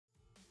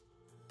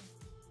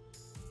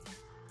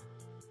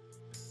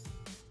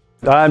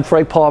I'm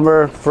Frank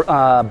Palmer,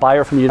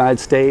 buyer from the United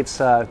States.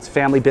 It's a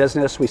family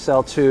business. We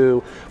sell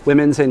to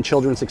women's and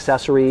children's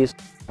accessories.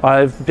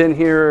 I've been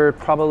here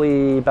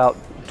probably about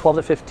 12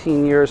 to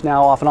 15 years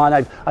now, off and on.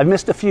 I've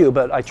missed a few,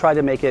 but I try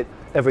to make it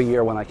every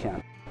year when I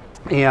can.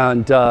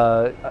 And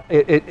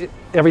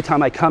every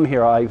time I come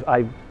here,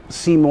 I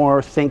see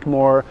more, think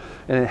more,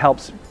 and it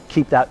helps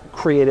keep that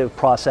creative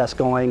process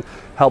going,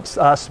 helps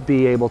us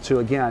be able to,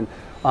 again,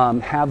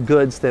 have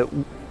goods that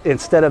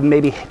instead of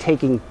maybe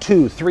taking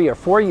 2, 3, or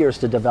 4 years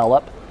to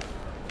develop,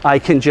 I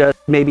can just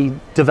maybe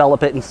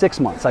develop it in 6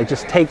 months. I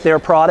just take their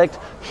product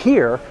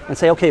here and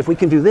say, okay, if we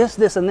can do this,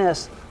 this, and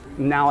this,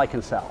 now I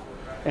can sell.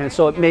 And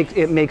so it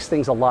makes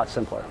things a lot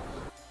simpler.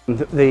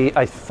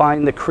 I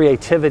find the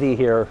creativity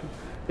here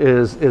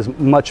is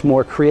much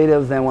more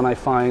creative than when I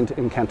find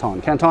in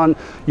Canton. Canton,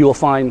 you will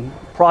find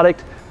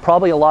product.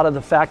 Probably a lot of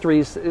the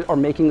factories are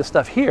making the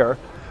stuff here,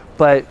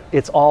 but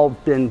it's all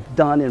been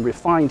done and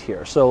refined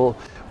here. So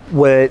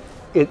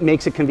it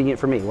makes it convenient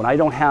for me. When I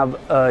don't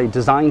have a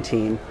design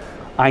team,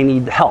 I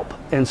need help.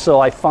 And so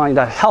I find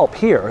a help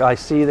here. I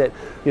see that,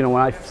 you know,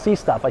 when I see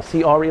stuff, I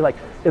see already, like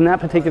in that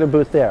particular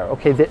booth there,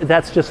 okay,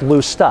 that's just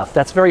loose stuff.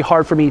 That's very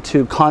hard for me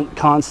to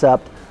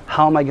concept,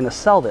 how am I gonna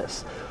sell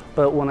this?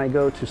 But when I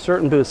go to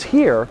certain booths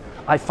here,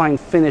 I find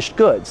finished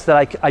goods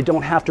that I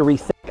don't have to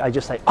rethink. I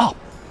just say, oh,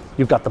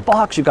 you've got the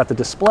box, you've got the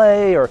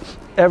display, or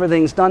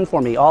everything's done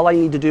for me. All I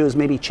need to do is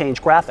maybe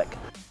change graphic.